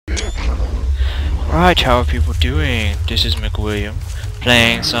Right, how are people doing? This is McWilliam,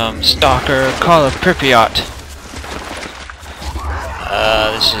 playing some STALKER Call of Pripyat.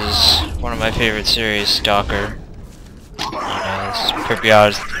 This is one of my favorite series, STALKER. This is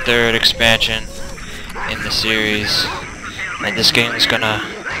Pripyat's third expansion in the series, and this game is gonna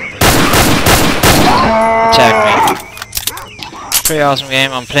attack me. Pretty awesome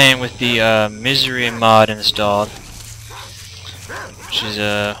game. I'm playing with the Misery mod installed, which is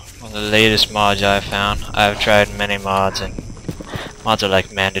one of the latest mods I've found. I've tried many mods, and mods are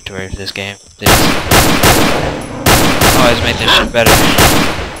like mandatory for this game. They always make this shit better.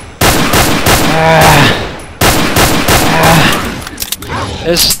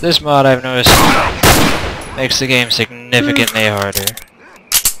 This mod I've noticed makes the game significantly harder.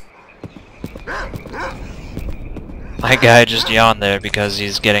 My guy just yawned there because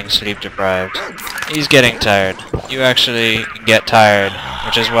he's getting sleep deprived. He's getting tired. You actually get tired,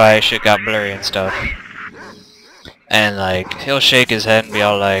 which is why shit got blurry and stuff. And like, he'll shake his head and be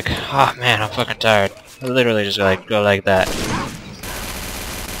all like, "Oh man, I'm fucking tired." He'll literally just like go like that.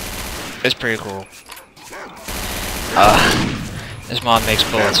 It's pretty cool. This mod makes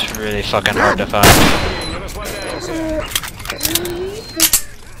bullets really fucking hard to find.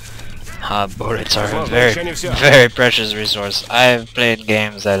 Bullets are a very precious resource. I've played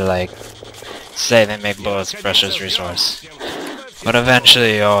games that like say they make bullets a precious resource, but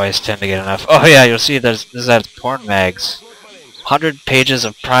eventually you always tend to get enough. Oh yeah, you'll see this has porn mags. 100 pages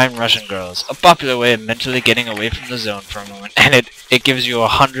of prime Russian girls, a popular way of mentally getting away from the zone for a moment, and it gives you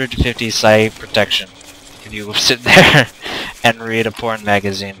 150 psi protection if you sit there and read a porn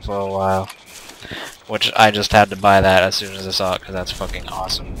magazine for a while. Which I just had to buy that as soon as I saw it because that's fucking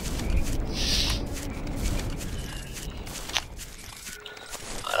awesome.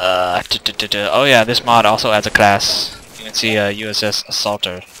 Oh yeah, this mod also adds a class. You can see USS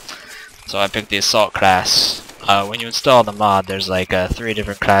Assaulter. So I picked the Assault class. When you install the mod, there's like 3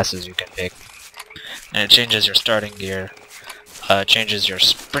 different classes you can pick. And it changes your starting gear, changes your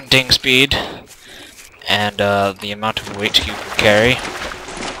sprinting speed, and the amount of weight you can carry.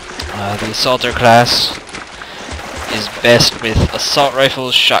 The Assaulter class is best with assault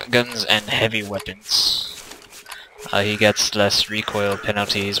rifles, shotguns, and heavy weapons. He gets less recoil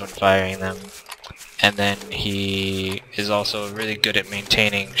penalties when firing them, and then he is also really good at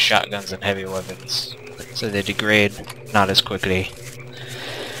maintaining shotguns and heavy weapons, so they degrade not as quickly.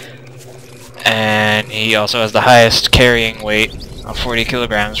 And he also has the highest carrying weight of 40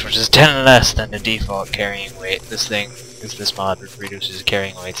 kilograms, which is 10 less than the default carrying weight. This mod reduces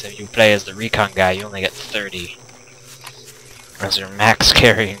carrying weight, so if you play as the recon guy, you only get 30 as your max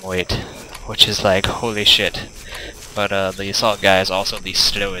carrying weight, which is like holy shit. But the assault guy is also the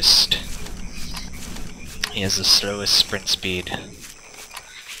slowest. He has the slowest sprint speed.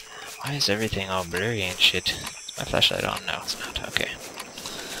 Why is everything all blurry and shit? Is my flashlight on? No, it's not. Okay.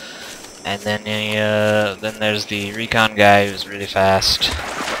 And then then there's the recon guy who's really fast.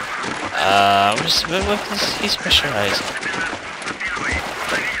 What does he specialize in?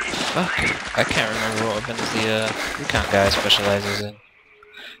 Fuck, I can't remember what weapons the recon guy specializes in.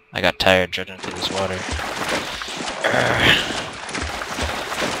 I got tired trudging through this water.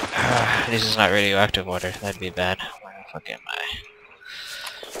 This is not radioactive water. That'd be bad. Where the fuck am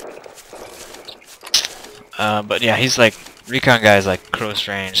I? But yeah, he's like recon guy is like close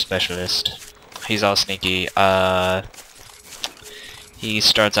range specialist. He's all sneaky. He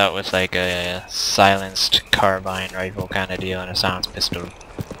starts out with like a silenced carbine rifle kind of deal and a silenced pistol.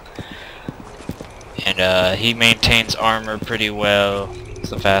 And he maintains armor pretty well. It's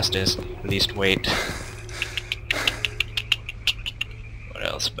the fastest, least weight. What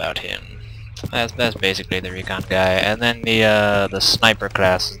else about him? That's basically the recon guy. And then the sniper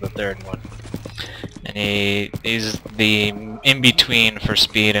class is the third one. And he's the in-between for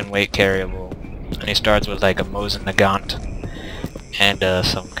speed and weight carryable. And he starts with like a Mosin Nagant and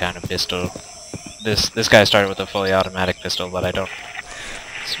some kind of pistol. This guy started with a fully automatic pistol, but I don't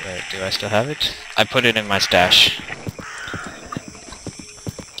swear. Do I still have it? I put it in my stash.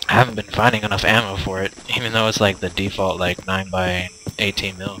 I haven't been finding enough ammo for it, even though it's like the default like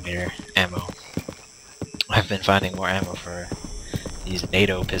 9x18mm ammo. I've been finding more ammo for these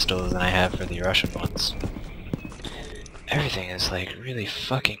NATO pistols than I have for the Russian ones. Everything is like really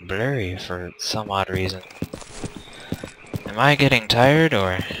fucking blurry for some odd reason. Am I getting tired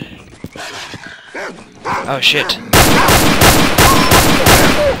or... Oh shit.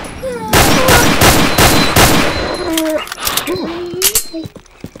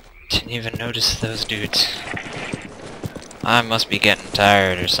 Didn't even notice those dudes. I must be getting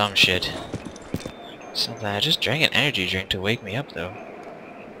tired or some shit. Something. I just drank an energy drink to wake me up though.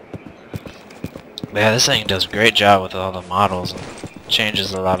 But yeah, this thing does a great job with all the models and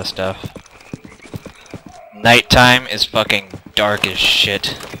changes a lot of stuff. Nighttime is fucking dark as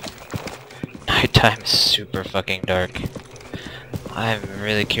shit. Nighttime is super fucking dark. I'm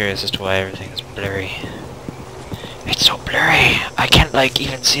really curious as to why everything is blurry. It's so blurry! I can't like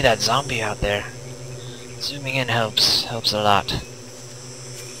even see that zombie out there. Zooming in helps a lot.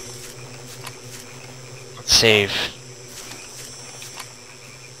 Let's save.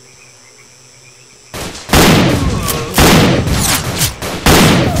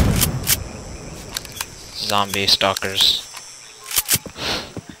 Zombie stalkers.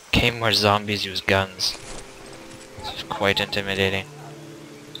 Game where zombies use guns. It's quite intimidating.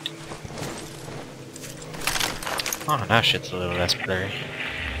 Oh, now shit's a little less blurry.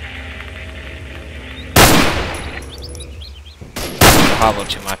 Hobble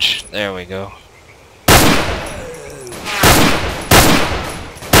too much. There we go.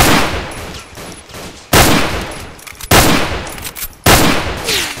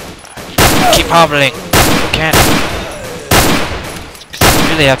 Keep hobbling. Can't. You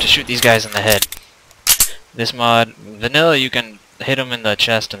really have to shoot these guys in the head. This mod, vanilla, you can hit them in the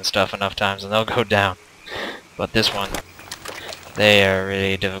chest and stuff enough times and they'll go down. But this one, they are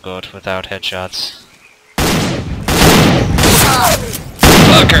really difficult without headshots.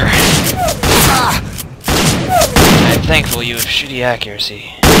 Fucker! I'm thankful you have shitty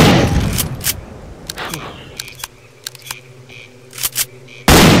accuracy.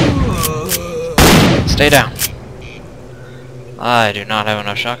 Stay down. I do not have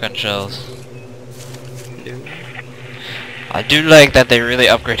enough shotgun shells. I do like that they really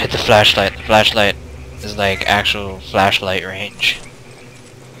upgraded the flashlight. The flashlight is like actual flashlight range.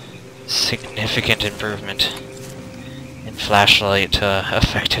 Significant improvement in flashlight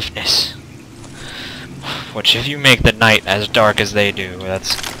effectiveness. Which if you make the night as dark as they do,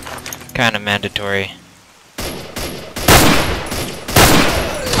 that's kind of mandatory.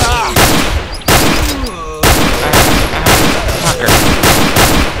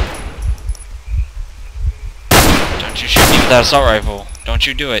 Don't you shoot me with that assault rifle. Don't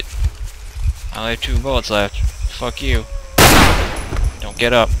you do it. I only have 2 bullets left. Fuck you. Don't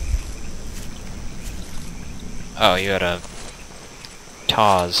get up. Oh, you had a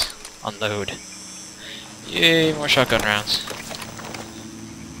Taz. Unload. Yay, more shotgun rounds.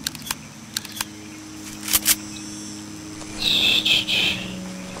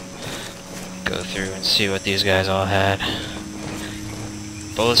 Go through and see what these guys all had.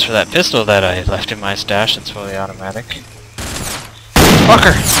 Bullets for that pistol that I left in my stash that's fully automatic.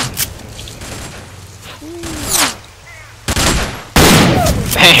 Fucker!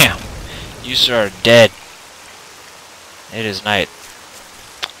 Bam! You sir are dead. It is night.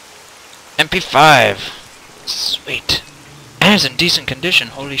 MP5! Sweet. And it's in decent condition,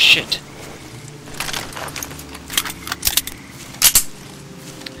 holy shit.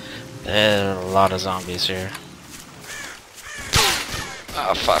 There are a lot of zombies here.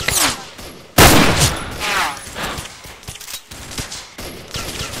 Oh fuck.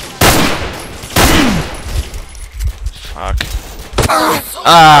 Fuck.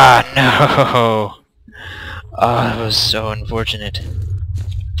 Ah, no! Oh, that was so unfortunate.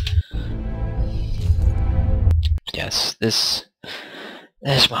 Yes, this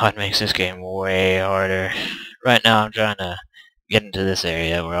mod makes this game way harder. Right now I'm trying to get into this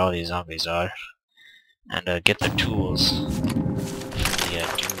area where all these zombies are and get the tools from the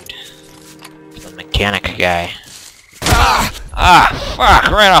dude, the mechanic guy. Ah,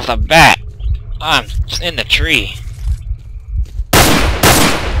 fuck! Right off the bat, I'm in the tree.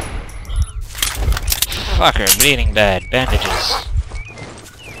 Fucker, bleeding bad. Bandages.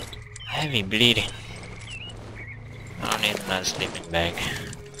 Heavy bleeding. I don't need another sleeping bag.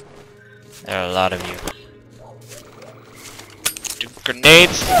 There are a lot of you. Do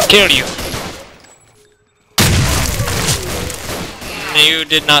grenades kill you? You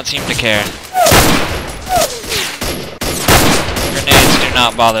did not seem to care. Grenades do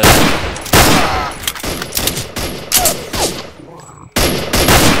not bother them.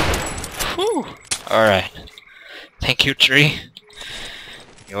 Whew. Alright. Thank you, tree.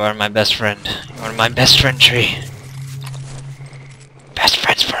 You are my best friend. You are my best friend, tree. Best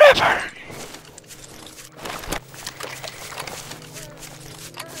friends forever.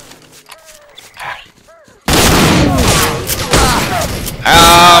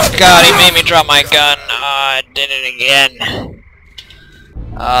 Oh god, he made me drop my gun. Oh, I did it again.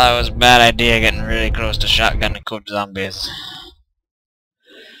 Oh, that was a bad idea getting really close to shotgun and cooked zombies.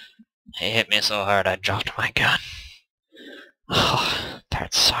 He hit me so hard I dropped my gun. Oh,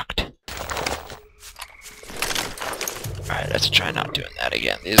 that sucked. Alright, let's try not doing that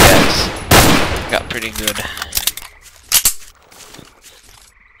again. These guys got pretty good.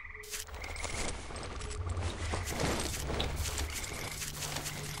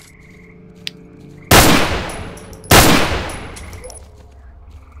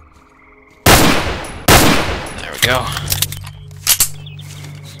 There we go.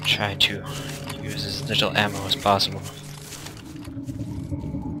 Try to use as little ammo as possible.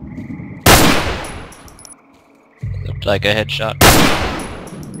 Looked like a headshot.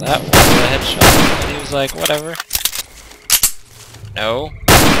 That was a headshot, but he was like, whatever. No.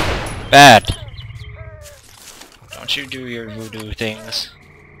 Bad. Don't you do your voodoo things.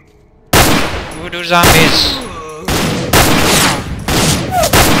 Voodoo zombies!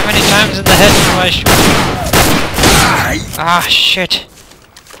 How many times in the head do I shoot you? Ah, shit.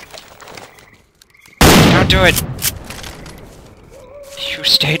 Don't do it! You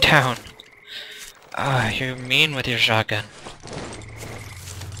stay down. Ah, you're mean with your shotgun.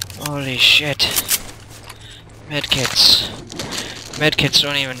 Holy shit. Medkits. Medkits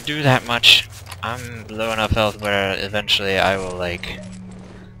don't even do that much. I'm low enough health where eventually I will, like,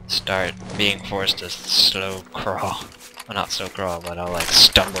 start being forced to slow crawl. Well, not slow crawl, but I'll, like,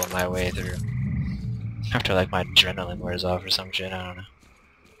 stumble my way through. After, like, my adrenaline wears off or some shit, I don't know.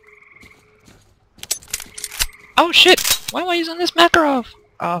 Oh shit! Why am I using this Makarov?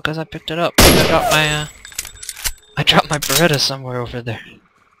 Oh, because I picked it up. I dropped my Beretta somewhere over there.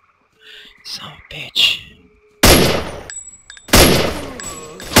 Son of a bitch.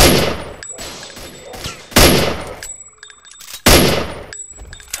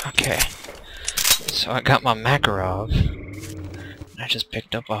 Okay. So I got my Makarov. And I just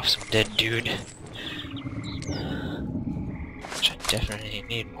picked up off some dead dude. Which I definitely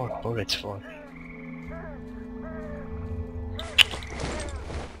need more bullets for.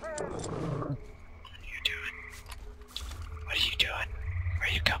 What are you doing? Where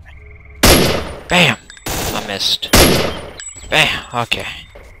are you coming? Bam! I missed. Bam! Okay.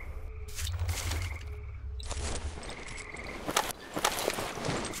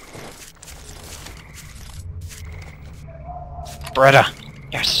 Beretta!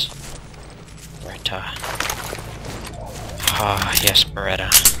 Yes! Beretta. Ah, yes, Beretta.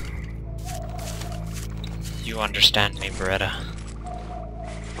 You understand me, Beretta.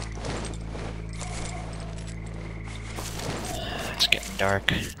 It's getting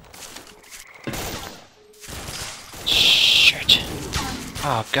dark. Shit.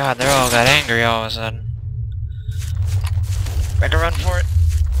 Oh god, they all got angry all of a sudden. Better run for it.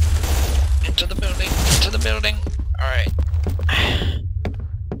 Into the building. Into the building. Alright.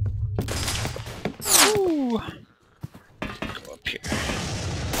 Ooh. Go up here.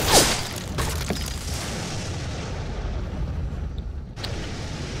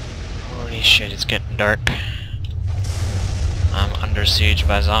 Holy shit, it's getting dark. I'm under siege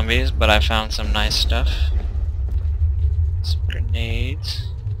by zombies, but I found some nice stuff. Some grenades.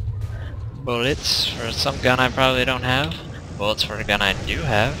 Bullets for some gun I probably don't have. Bullets for a gun I do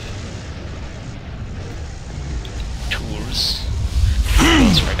have. Tools.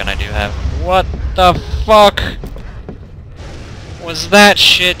 Bullets for a gun I do have. What the fuck was that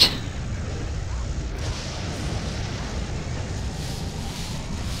shit?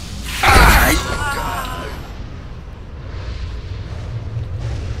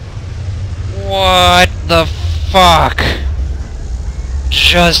 What the fuck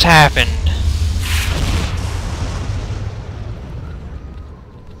just happened?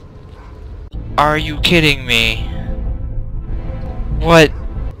 Are you kidding me? What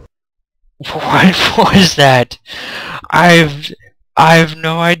was that? I've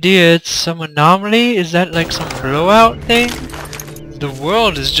no idea. It's some anomaly? Is that like some blowout thing? The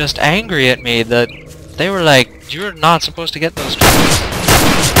world is just angry at me that they were like, you're not supposed to get those tools.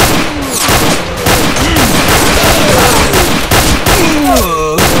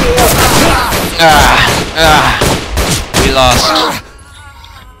 We lost.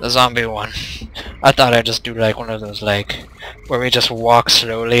 The zombie won. I thought I'd just do like one of those like where we just walk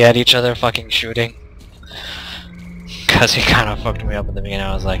slowly at each other fucking shooting. Cause he kinda fucked me up at the beginning.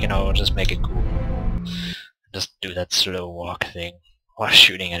 I was like, you know, we'll just make it cool. Just do that slow walk thing while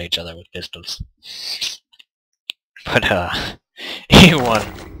shooting at each other with pistols. But he won.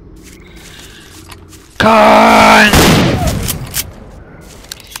 God!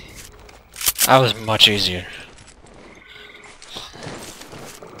 That was much easier.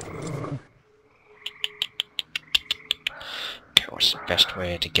 Okay, what's the best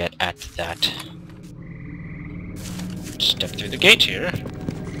way to get at that? Step through the gate here.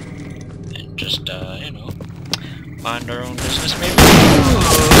 And just, you know, mind our own business maybe?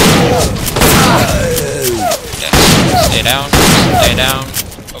 Yes, Stay down. Stay down.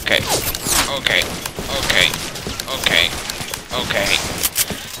 Okay. Okay. Okay. Okay. Okay.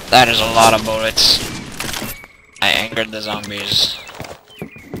 That is a lot of bullets. I angered the zombies.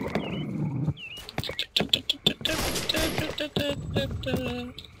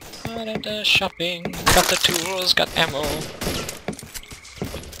 Shopping. Got the tools. Got ammo.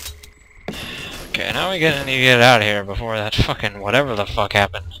 Okay, now we need to get out of here before that fucking whatever the fuck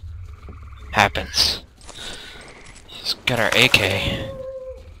happens. Let's get our AK.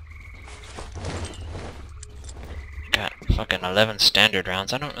 Got fucking 11 standard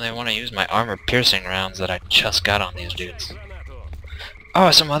rounds. I don't really want to use my armor-piercing rounds that I just got on these dudes.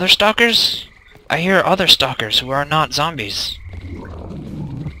 Oh, some other stalkers? I hear other stalkers who are not zombies.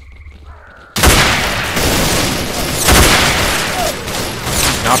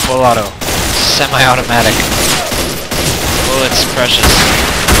 Not full auto. Semi-automatic. Bullets precious.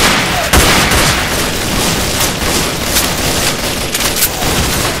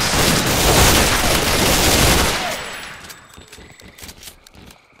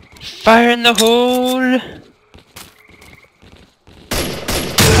 Fire in the hole!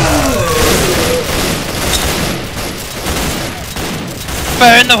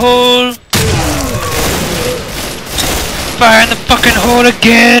 Fire in the hole! Fire in the fucking hole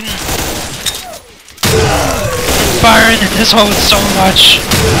again! Firing in this hole so much!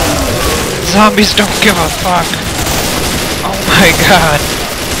 Zombies don't give a fuck! Oh my god!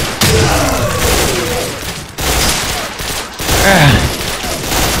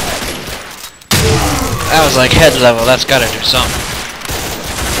 That was like head level, that's gotta do something.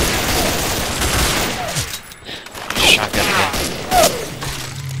 Shotgun again.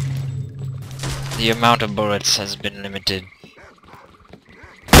 The amount of bullets has been limited.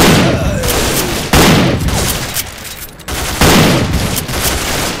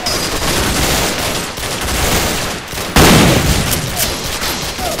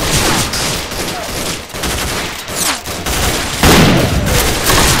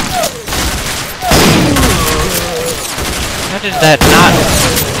 How did that not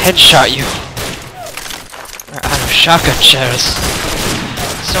headshot you? We're out of shotgun shells.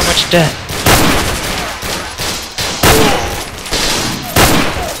 So much death.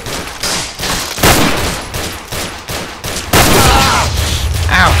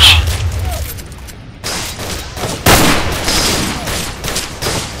 Ouch!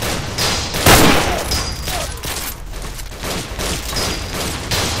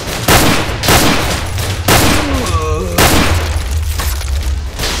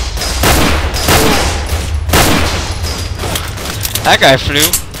 That guy flew.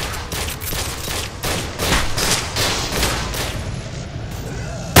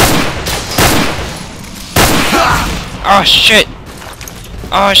 Oh shit!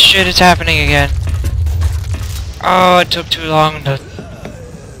 Oh shit, it's happening again. Oh, it took too long to...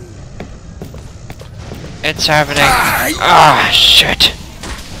 It's happening. Ah, shit!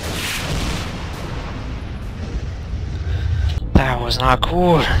 That was not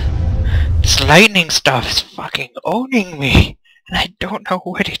cool. This lightning stuff is fucking owning me. And I don't know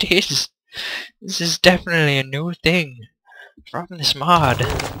what it is. This is definitely a new thing from this mod.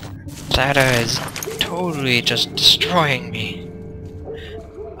 That is totally just destroying me.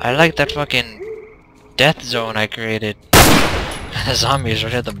 I like that fucking death zone I created. The zombies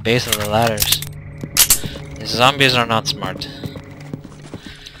right at the base of the ladders. The zombies are not smart.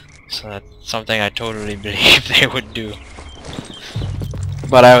 So that's something I totally believe they would do.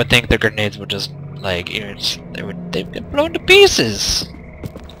 But I would think the grenades would just like they'd get blown to pieces.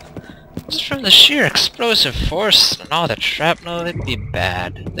 Just from the sheer explosive force and all that shrapnel, it'd be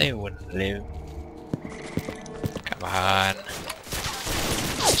bad. They wouldn't live. Come on.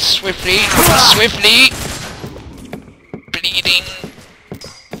 Swiftly! Swiftly! Bleeding!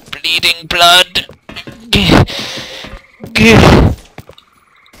 Bleeding blood!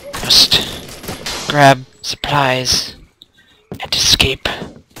 Must grab supplies and escape.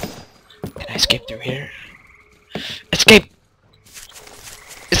 Can I escape through here? Escape!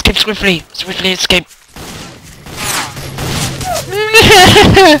 Escape swiftly! Swiftly escape!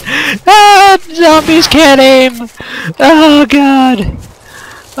 Ah, zombies can't aim! Oh god!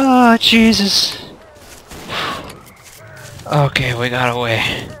 Oh Jesus! Okay, we got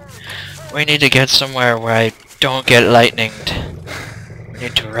away. We need to get somewhere where I don't get lightninged. We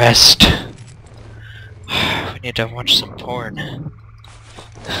need to rest. We need to watch some porn.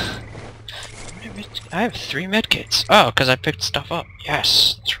 I have 3 medkits. Oh, because I picked stuff up.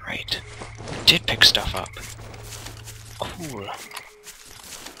 Yes, that's right. I did pick stuff up. Cool.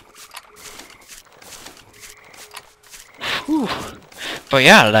 Whew. But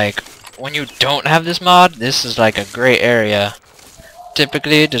yeah, like, when you don't have this mod, this is like a great area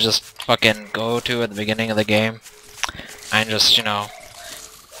typically to just fucking go to at the beginning of the game and just, you know,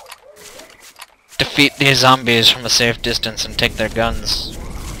 defeat these zombies from a safe distance and take their guns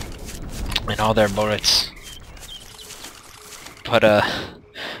and all their bullets. But I'd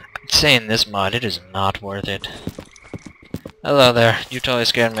say in this mod it is not worth it. Hello there. You totally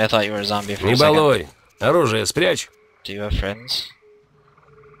scared me. I thought you were a zombie for a second. балуй. Оружие спрячь. Do you have friends?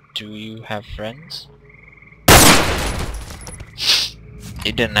 Do you have friends?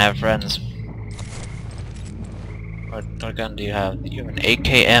 You didn't have friends. What gun do you have? You have an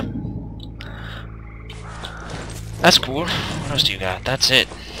AKM. That's cool. What else do you got? That's it.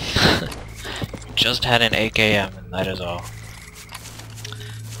 Just had an AKM and that is all.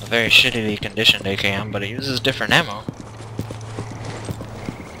 A very shittily conditioned AKM, but it uses different ammo.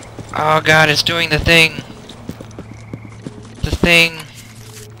 Oh god, it's doing the thing! The thing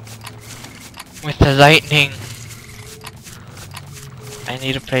with the lightning. I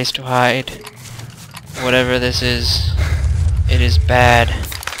need a place to hide. Whatever this is, it is bad.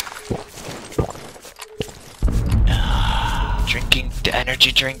 Drinking the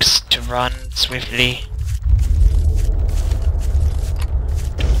energy drinks to run swiftly.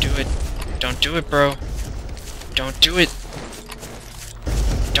 Don't do it. Don't do it, bro. Don't do it.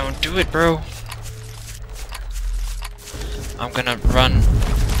 Don't do it, bro. I'm gonna run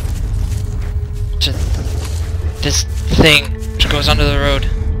to this thing which goes under the road.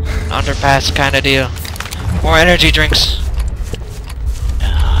 Underpass kind of deal. More energy drinks.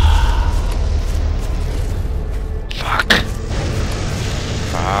 Fuck.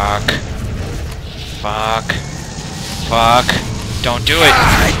 Fuck. Fuck. Fuck. Don't do it.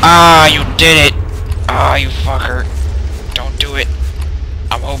 Ah, you did it. Ah, you fucker. Don't do it.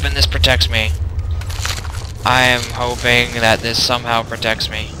 I'm hoping this protects me. I am hoping that this somehow protects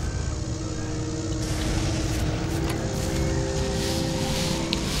me.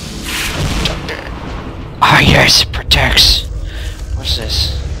 Ah, yes, it protects. What's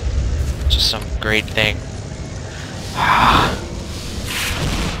this? Just some great thing. Ah.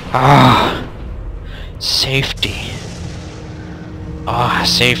 Ah. Safety. Ah,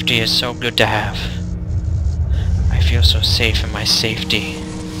 safety is so good to have. I feel so safe in my safety.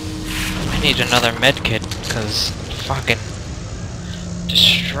 I need another medkit because it fucking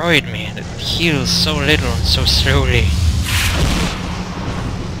destroyed me and it heals so little and so slowly.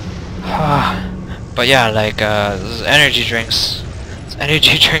 But yeah, like those energy drinks. Those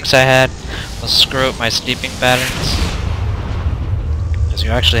energy drinks I had will screw up my sleeping patterns. Because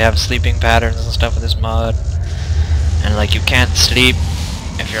you actually have sleeping patterns and stuff with this mod. And like you can't sleep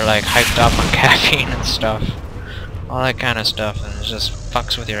if you're like hyped up on caffeine and stuff. All that kind of stuff, and it just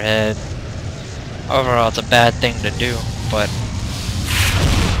fucks with your head. Overall, it's a bad thing to do, but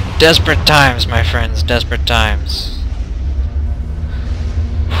desperate times, my friends, desperate times.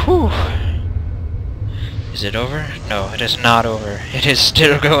 Whew. Is it over? No, it is not over. It is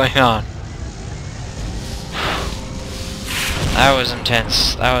still going on. That was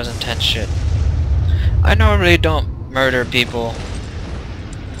intense. That was intense shit. I normally don't murder people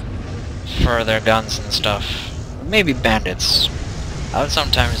for their guns and stuff. Maybe bandits. I would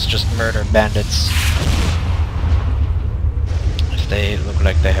sometimes just murder bandits if they look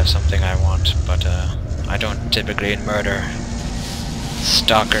like they have something I want, but I don't typically murder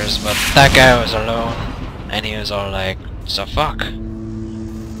stalkers. But that guy was alone, and he was all like, "So fuck?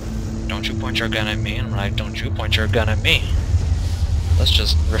 Don't you point your gun at me?" And I'm like, "Don't you point your gun at me? Let's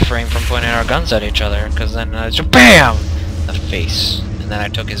just refrain from pointing our guns at each other, because then just BAM! The face." And then I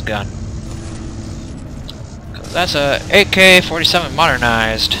took his gun. That's a AK-47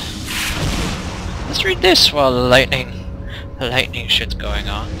 modernized. Let's read this while the lightning shit's going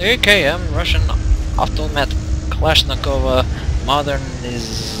on. The AKM Russian Automat Kalashnikova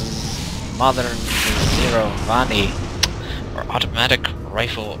Modernizirovanny, or automatic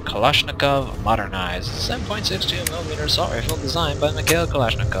rifle Kalashnikov modernized. 7.62mm assault rifle designed by Mikhail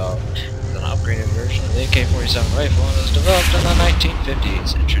Kalashnikov. An upgraded version of the AK-47 rifle and was developed in the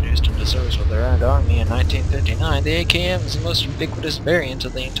 1950s. Introduced into service with the Red Army in 1959, the AKM is the most ubiquitous variant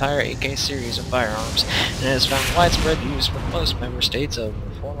of the entire AK series of firearms, and it has found widespread use from most member states of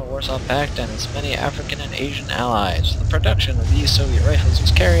the former Warsaw Pact and its many African and Asian allies. The production of these Soviet rifles was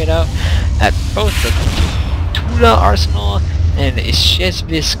carried out at both the Tula Arsenal and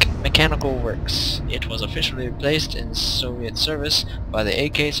Ishezhevsk Mechanical Works. It was officially replaced in Soviet service by the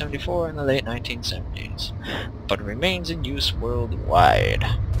AK-74 in the late 1970s, but remains in use worldwide.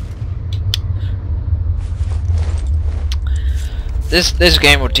 This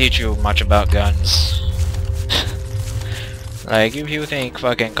game will teach you much about guns. Like, if you think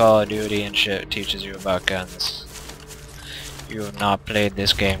fucking Call of Duty and shit teaches you about guns, you have not played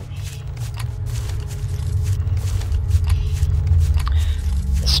this game.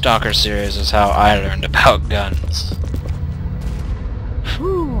 The STALKER series is how I learned about guns.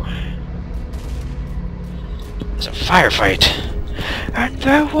 Whew. There's a firefight! And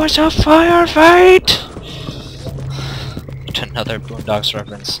there was a firefight! Another Boondocks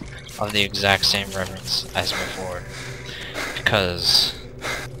reference of the exact same reference as before. Because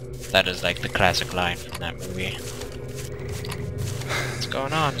that is like the classic line from that movie. What's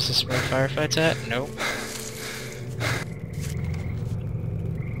going on? Is this where the firefight's at? Nope.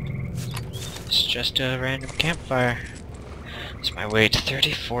 It's just a random campfire. It's my weight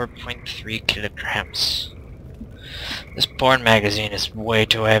 34.3 kilograms. This porn magazine is way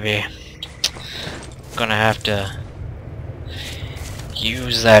too heavy. I'm gonna have to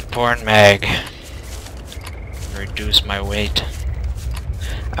use that porn mag. Reduce my weight.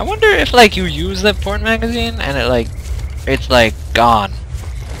 I wonder if like you use that porn magazine and it's like gone.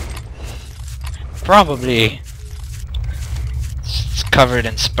 Probably it's covered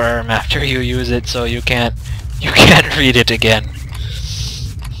in sperm after you use it, so you can't read it again.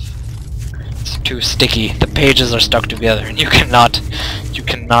 It's too sticky. The pages are stuck together and you cannot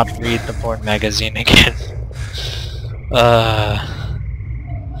read the porn magazine again.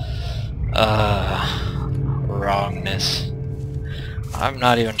 Wrongness. I'm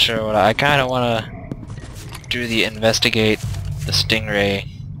not even sure what I kinda wanna do the investigate the Stingray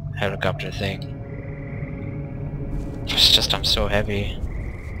helicopter thing. It's just I'm so heavy.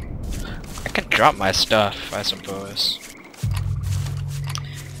 I can drop my stuff, I suppose.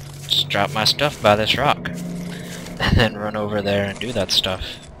 Just drop my stuff by this rock. And then run over there and do that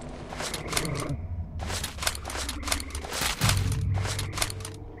stuff.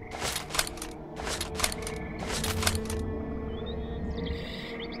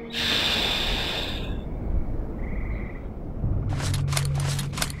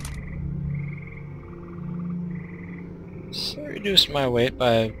 So reduced my weight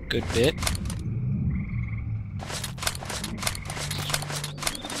by a good bit.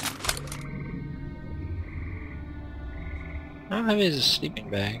 How heavy is a sleeping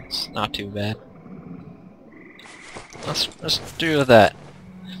bag? It's not too bad. Let's do that.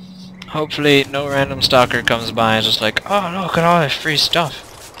 Hopefully no random stalker comes by and just like, oh look at all this free stuff.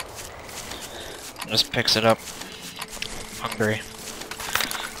 And just picks it up. Hungry.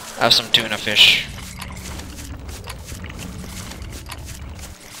 Have some tuna fish.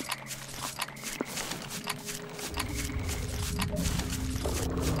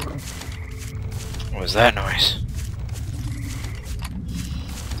 What was that noise?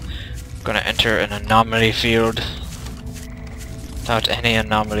 Gonna enter an anomaly field without any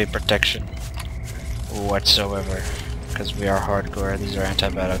anomaly protection whatsoever, because we are hardcore. These are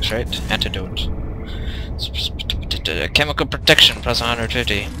antibiotics, right? Antidote. Chemical protection plus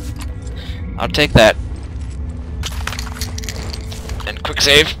 150. I'll take that. And quick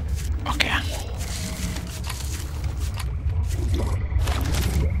save. Okay.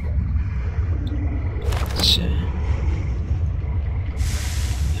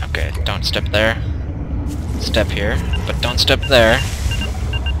 Okay, don't step there. Step here, but don't step there.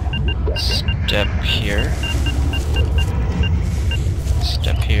 Step here.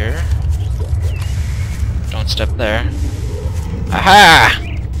 Step here. Don't step there. Aha!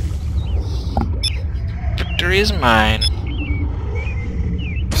 Victory is mine.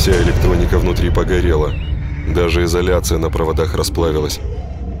 Вся электроника внутри погорела. Даже изоляция на проводах расплавилась.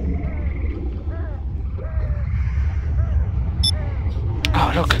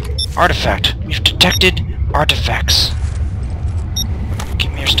 Oh, look! Artifact! We've detected artifacts!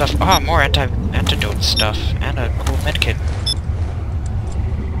 Give me your stuff. Ah, oh, more antidote stuff. And a cool medkit.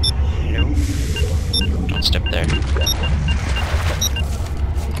 Hello? Don't step there.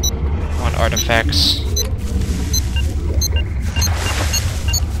 I want artifacts.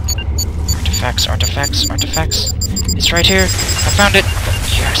 Artifacts, artifacts, artifacts. It's right here! I found it!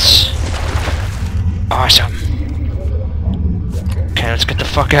 Yes! Awesome! Okay, let's get the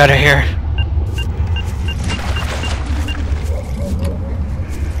fuck out of here.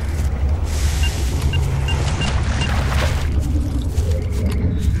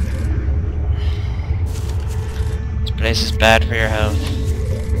 This place is bad for your health.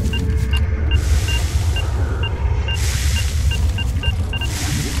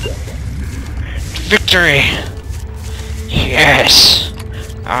 Victory! Yes!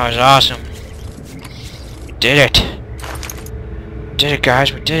 That was awesome. We did it. Did it,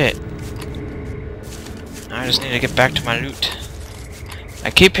 guys, we did it. I just need to get back to my loot.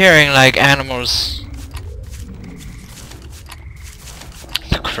 I keep hearing like animals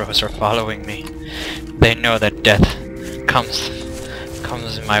crows are following me. They know that death comes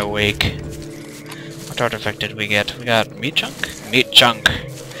in my wake. What artifact did we get? We got meat chunk? Meat chunk!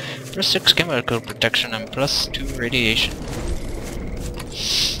 Plus 6 chemical protection and plus 2 radiation.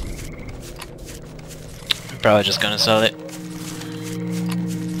 I'm probably just gonna sell it.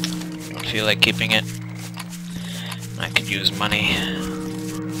 Don't feel like keeping it. I could use money.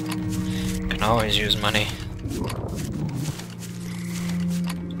 Can always use money.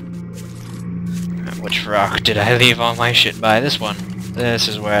 Which rock did I leave all my shit by? This one. This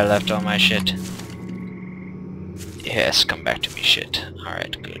is where I left all my shit. Yes, come back to me, shit.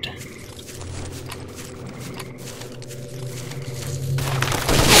 Alright, good.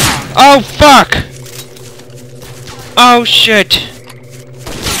 Oh, fuck! Oh, shit!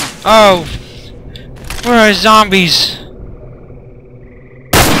 Oh! Where are zombies?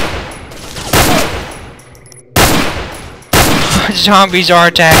 Zombies are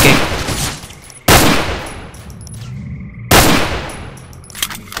attacking.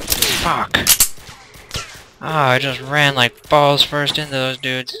 Fuck. Oh, I just ran like balls first into those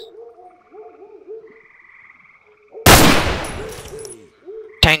dudes.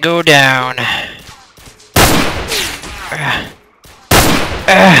 Tango down.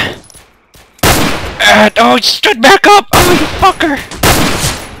 Oh, he stood back up! Oh, you fucker!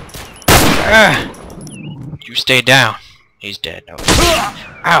 You stay down. He's dead. No.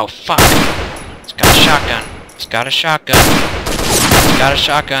 Ow, fuck! He's got a shotgun. He's got a shotgun. He's got a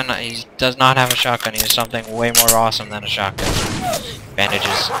shotgun. He does not have a shotgun. He has something way more awesome than a shotgun.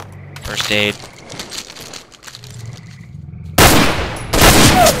 Bandages. First aid.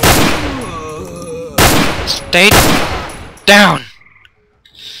 Stay down!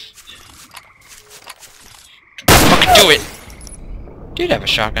 Fucking do it! Did have a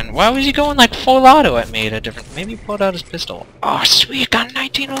shotgun. Why was he going like full auto at me at a different... Maybe he pulled out his pistol. Oh, sweet! Got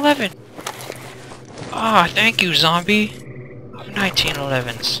 1911! Ah, oh, thank you, zombie! Of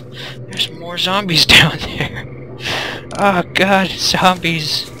 1911s. There's more zombies down there. Oh god,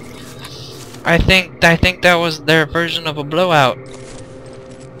 zombies. I think that was their version of a blowout.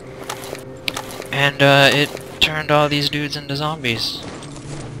 And it turned all these dudes into zombies.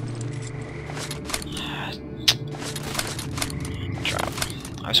 Drop.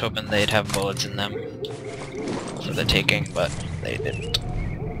 I was hoping they'd have bullets in them for the taking, but they didn't.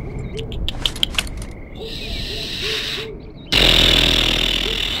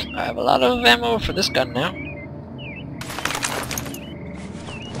 I have a lot of ammo for this gun now.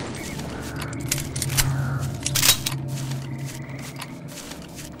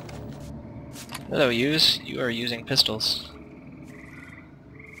 Hello, yous. You are using pistols.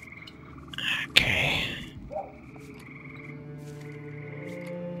 Okay.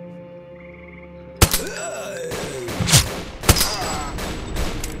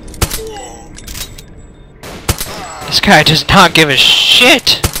 This guy does not give a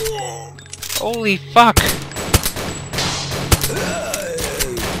shit! Holy fuck!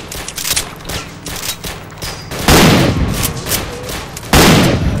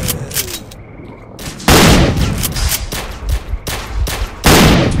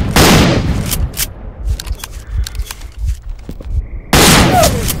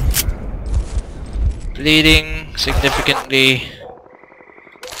 Bleeding significantly.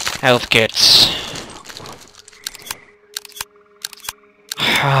 Health kits.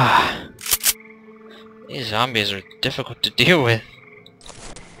 These zombies are difficult to deal with.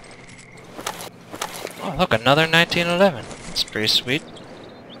 Oh look, another 1911. That's pretty sweet.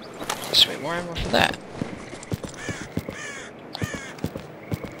 Sweet, more ammo for that.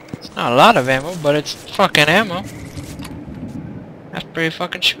 It's not a lot of ammo, but it's fucking ammo. That's pretty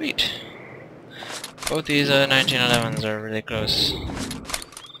fucking sweet. Both these 1911s are really close.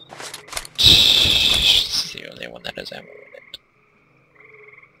 It's the only one that has ammo in it.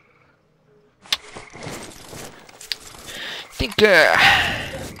 I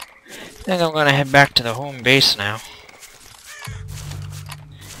think I'm gonna head back to the home base now.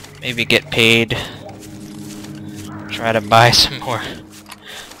 Maybe get paid. Try to buy some more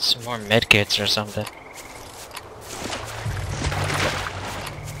medkits or something.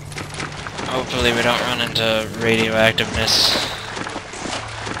 Hopefully we don't run into radioactiveness.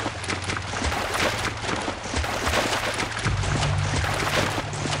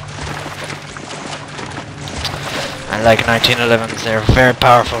 I like 1911s, they're very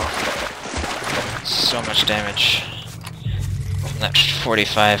powerful. So much damage. From that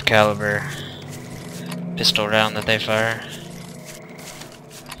 45 caliber pistol round that they fire.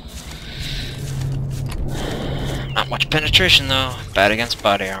 Not much penetration though, bad against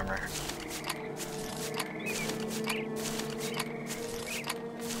body armor.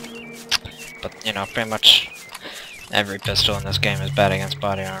 you know, pretty much every pistol in this game is bad against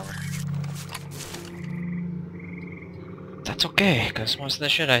body armor. That's okay, because most of the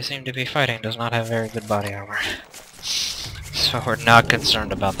shit I seem to be fighting does not have very good body armor. So we're not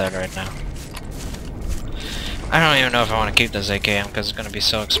concerned about that right now. I don't even know if I want to keep this AKM because it's going to be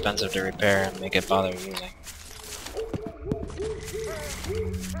so expensive to repair and make it bother using.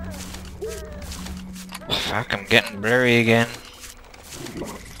 Fuck, I'm getting blurry again.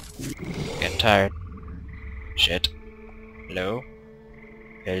 Getting tired. Shit. Hello?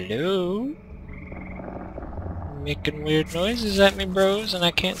 Hello? Making weird noises at me, bros, and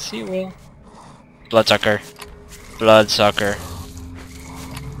I can't see well. Bloodsucker. Bloodsucker.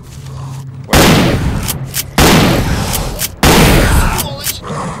 Where?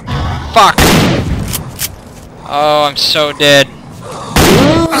 Fuck! Oh, I'm so dead.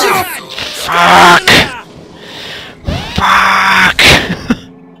 Fuck! Fuck!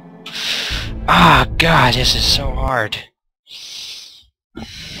 Oh god, this is so hard.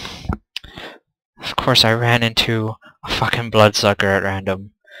 Of course I ran into a fucking bloodsucker at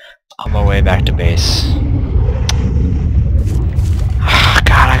random on my way back to base. Oh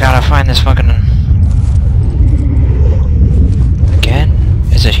god, I gotta find this fucking... Again?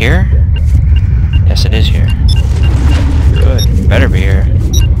 Is it here? Yes, it is here. Good, better be here.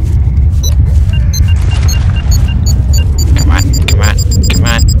 Come on, come on, come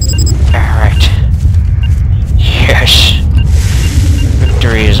on. Alright. Yes!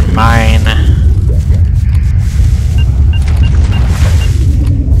 Victory is mine.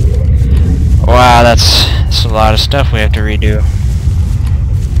 Wow, that's a lot of stuff we have to redo.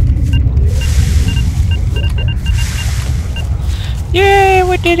 Yay,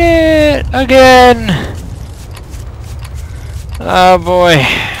 we did it! Again! Oh boy.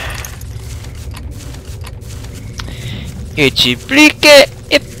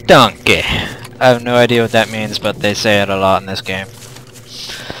 Donkey. I have no idea what that means, but they say it a lot in this game.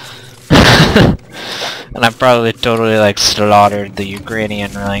 And I probably totally like slaughtered the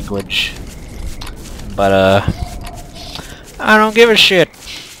Ukrainian language. But I don't give a shit.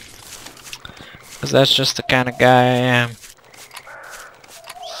 Cause that's just the kind of guy I am.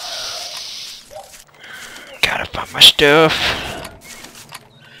 Gotta find my stuff.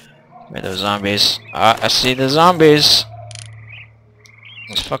 Where are those zombies? I see the zombies.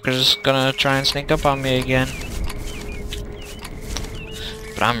 This fucker's gonna try and sneak up on me again.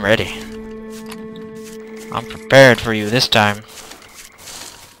 But I'm ready. I'm prepared for you this time.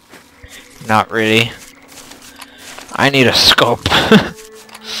 Not really. I need a scope.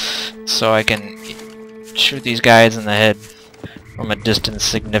 So I can shoot these guys in the head from a distance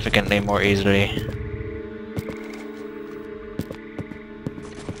significantly more easily.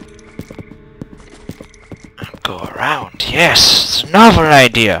 Go around. Yes! It's a novel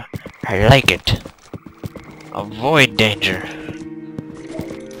idea! I like it. Avoid danger.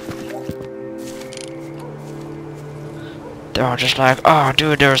 They're all just like, oh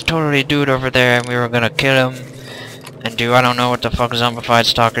dude, there was totally a dude over there and we were gonna kill him. And dude, I don't know what the fuck zombified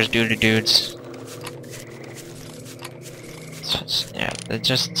stalkers do to dudes. Yeah, they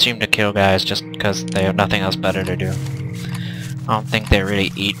just seem to kill guys just because they have nothing else better to do. I don't think they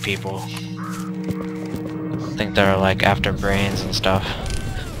really eat people. I think they're like after brains and stuff.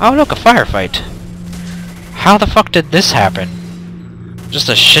 Oh look, a firefight! How the fuck did this happen? Just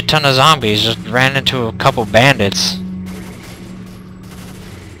a shit ton of zombies just ran into a couple bandits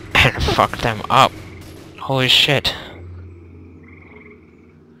and fucked them up. Holy shit.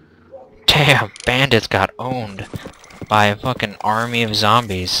 Damn, bandits got owned by a fucking army of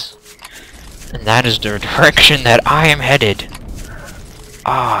zombies. And that is the direction that I am headed.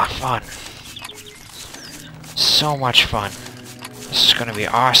 Ah, fun. So much fun. This is gonna be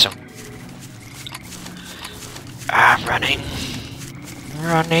awesome. Ah, running.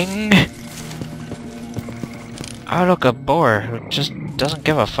 Running. Oh look, a boar who just doesn't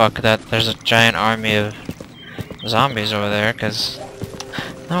give a fuck that there's a giant army of zombies over there, cause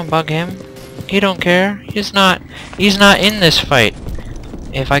don't bug him. He don't care. He's not in this fight.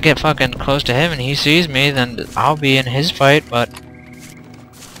 If I get fucking close to him and he sees me, then I'll be in his fight, but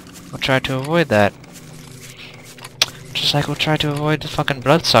we'll try to avoid that. Just like we'll try to avoid the fucking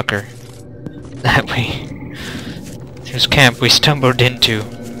bloodsucker whose camp we stumbled into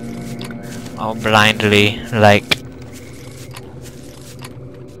all blindly, like.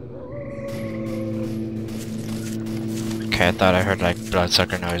 Okay, I thought I heard like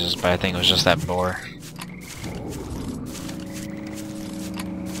bloodsucker noises, but I think it was just that boar.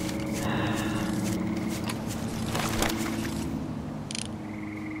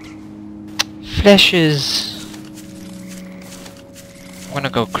 Fleshes. I'm gonna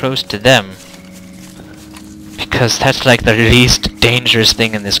go close to them because that's like the least dangerous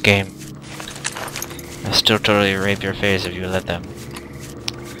thing in this game. They'll still totally rape your face if you let them.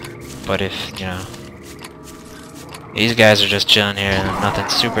 But if, you know, these guys are just chilling here and nothing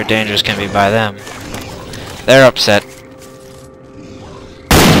super dangerous can be by them, they're upset.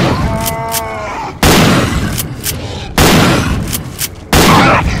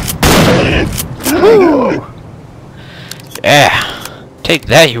 Woo! Yeah! Take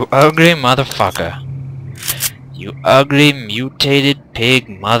that, you ugly motherfucker. You ugly mutated pig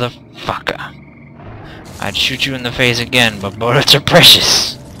motherfucker. I'd shoot you in the face again, but bullets are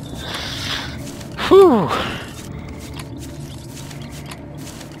precious. Whew!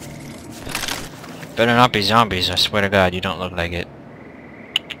 Better not be zombies, I swear to God, you don't look like it.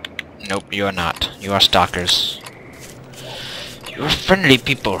 Nope, you are not. You are stalkers. You are friendly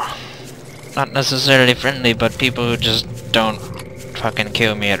people. Not necessarily friendly, but people who just don't fucking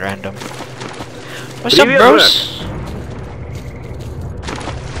kill me at random. What's up, bros?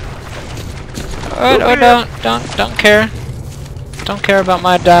 Don't care. Don't care about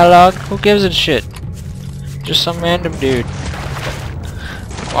my dialogue. Who gives a shit? Just some random dude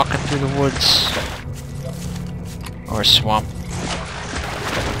walking through the woods or swamp.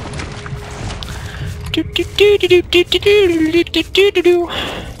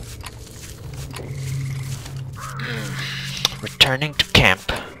 Returning to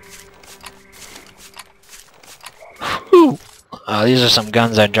camp. Whew. These are some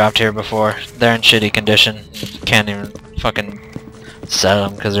guns I dropped here before. They're in shitty condition. You can't even fucking sell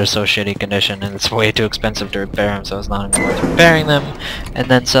them because they're so shitty condition, and it's way too expensive to repair them, so it's not even worth repairing them and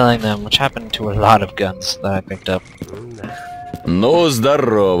then selling them, which happened to a lot of guns that I picked up. Ну,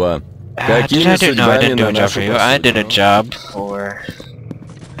 здорово. Какими судьбами no, I didn't do a на job нашу for you. I did a job for...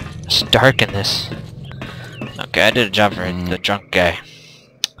 It's dark in this. Okay, I did a job for the drunk guy.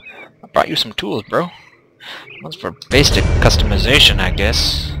 I brought you some tools, bro. One's for basic customization, I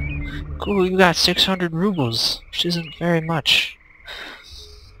guess. Cool, you got 600 rubles, which isn't very much.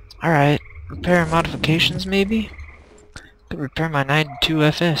 Alright, repair and modifications, maybe? Could repair my 92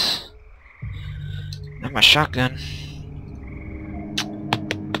 FS. And my shotgun.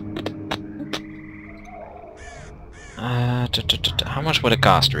 How much would it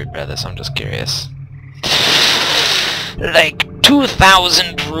cost to repair this? I'm just curious. Like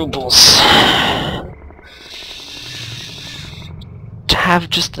 2,000 rubles. To have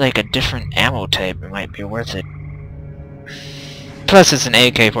just like a different ammo type, it might be worth it. Plus it's an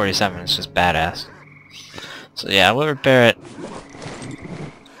AK-47, it's just badass. So yeah, we'll repair it.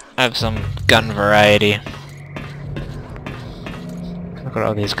 I have some gun variety. Look at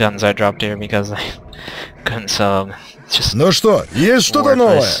all these guns I dropped here because I couldn't sell them. It's just Ну что, есть что-то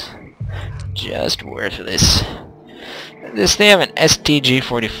новое? Just worthless. They have an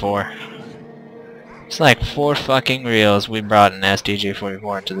STG-44. It's like 4 fucking reels we brought an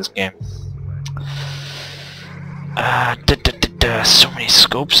STG-44 into this game. So many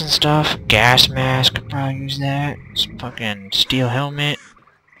scopes and stuff. Gas mask, could probably use that. Some fucking steel helmet.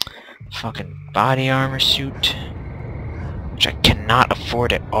 Fucking body armor suit. Which I cannot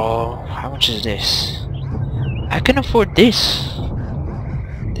afford at all. How much is this? I can afford this.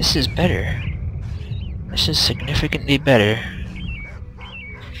 This is better. This is significantly better.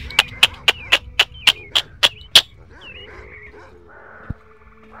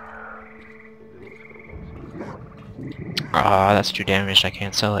 Ah, that's too damaged, I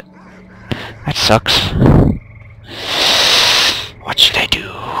can't sell it. That sucks. What should I do?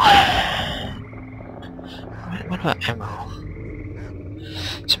 What about ammo?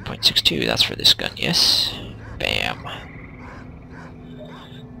 7.62, that's for this gun, yes. Bam.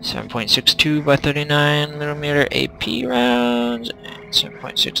 7.62 by 39mm AP rounds, and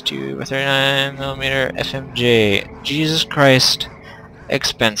 7.62 by 39mm FMJ. Jesus Christ,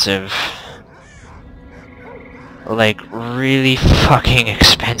 expensive. Like, really fucking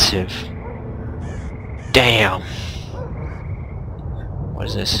expensive. Damn. What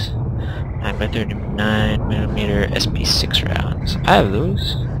is this? 9 by 39mm SP6 rounds. I have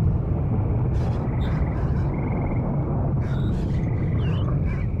those.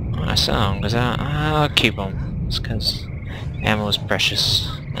 I sell them because I'll keep them. It's because ammo is precious,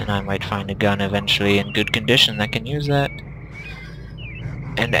 and I might find a gun eventually in good condition that can use that.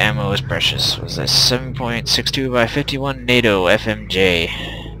 And ammo is precious. Was this 7.62 by 51 NATO FMJ?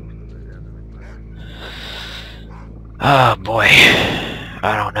 Oh boy,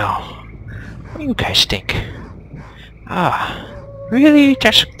 I don't know. What do you guys think? Ah, really?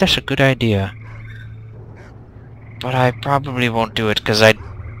 That's a good idea. But I probably won't do it because I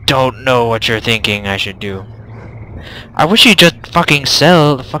don't know what you're thinking I should do. I wish you'd just fucking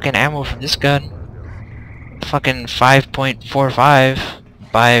sell the fucking ammo from this gun. fucking 5.45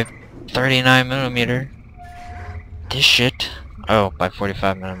 by 39mm. This shit. Oh, by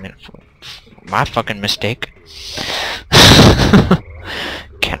 45mm. My fucking mistake.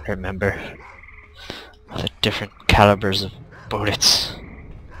 Can't remember the different calibers of bullets.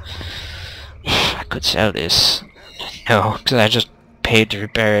 I could sell this. No, because I just paid to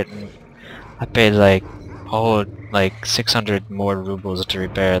repair it, and I paid like 600 more rubles to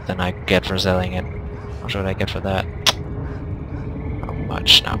repair it than I get for selling it. How much would I get for that? Not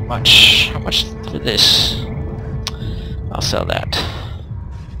much, not much. How much for this? I'll sell that.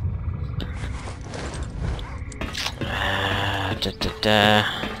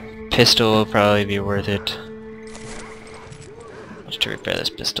 Pistol will probably be worth it. How much to repair this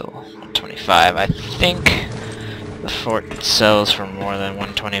pistol? 125. I think the fort sells for more than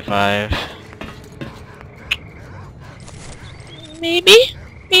 125. Maybe?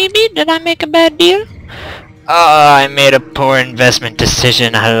 Maybe? Did I make a bad deal? Oh, I made a poor investment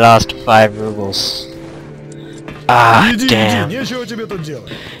decision. I lost 5 rubles. Ah, damn. Нечего тебе тут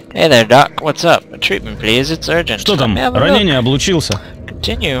делать. Hey there, Doc. What's up? A treatment, please. It's urgent. Что там? Let me have a Ранение, look. облучился.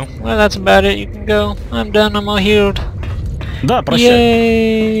 Continue. Well, that's about it. You can go. I'm done. I'm all healed. Да, прощай.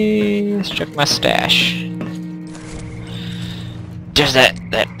 Yay! Let's check my stash. There's that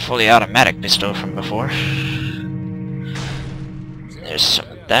fully automatic pistol from before. There's some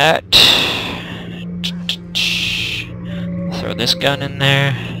of that. Throw this gun in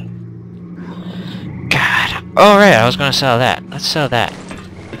there. God. Oh right, I was gonna sell that. Let's sell that.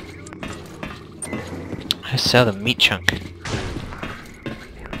 Let's sell the meat chunk.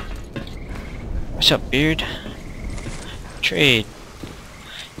 What's up, beard? Trade.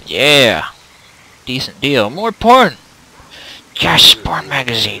 Yeah. Decent deal. More porn. Yes, porn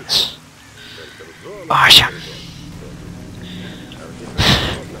magazines. Awesome.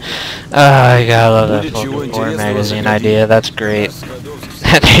 I gotta love that fucking porn magazine idea. That's great.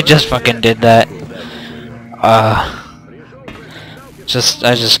 They just fucking did that. I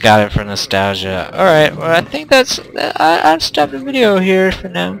just got it for nostalgia. Alright, well I think that's... I'll stop the video here for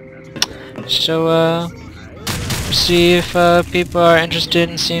now. So, see if people are interested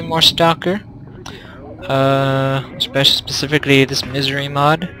in seeing more Stalker. Especially specifically this misery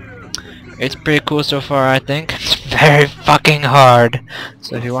mod. It's pretty cool so far, I think. It's very fucking hard.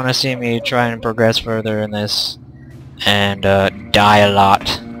 So if you want to see me try and progress further in this and die a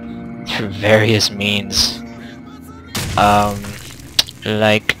lot through various means,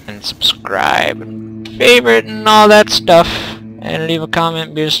 like and subscribe and favorite and all that stuff, and leave a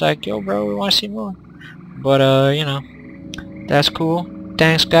comment, be just like, yo bro, we want to see more. But you know, that's cool.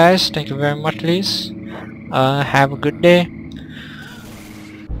 Thanks guys, thank you very much, please. Have a good day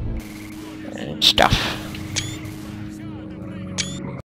and stuff.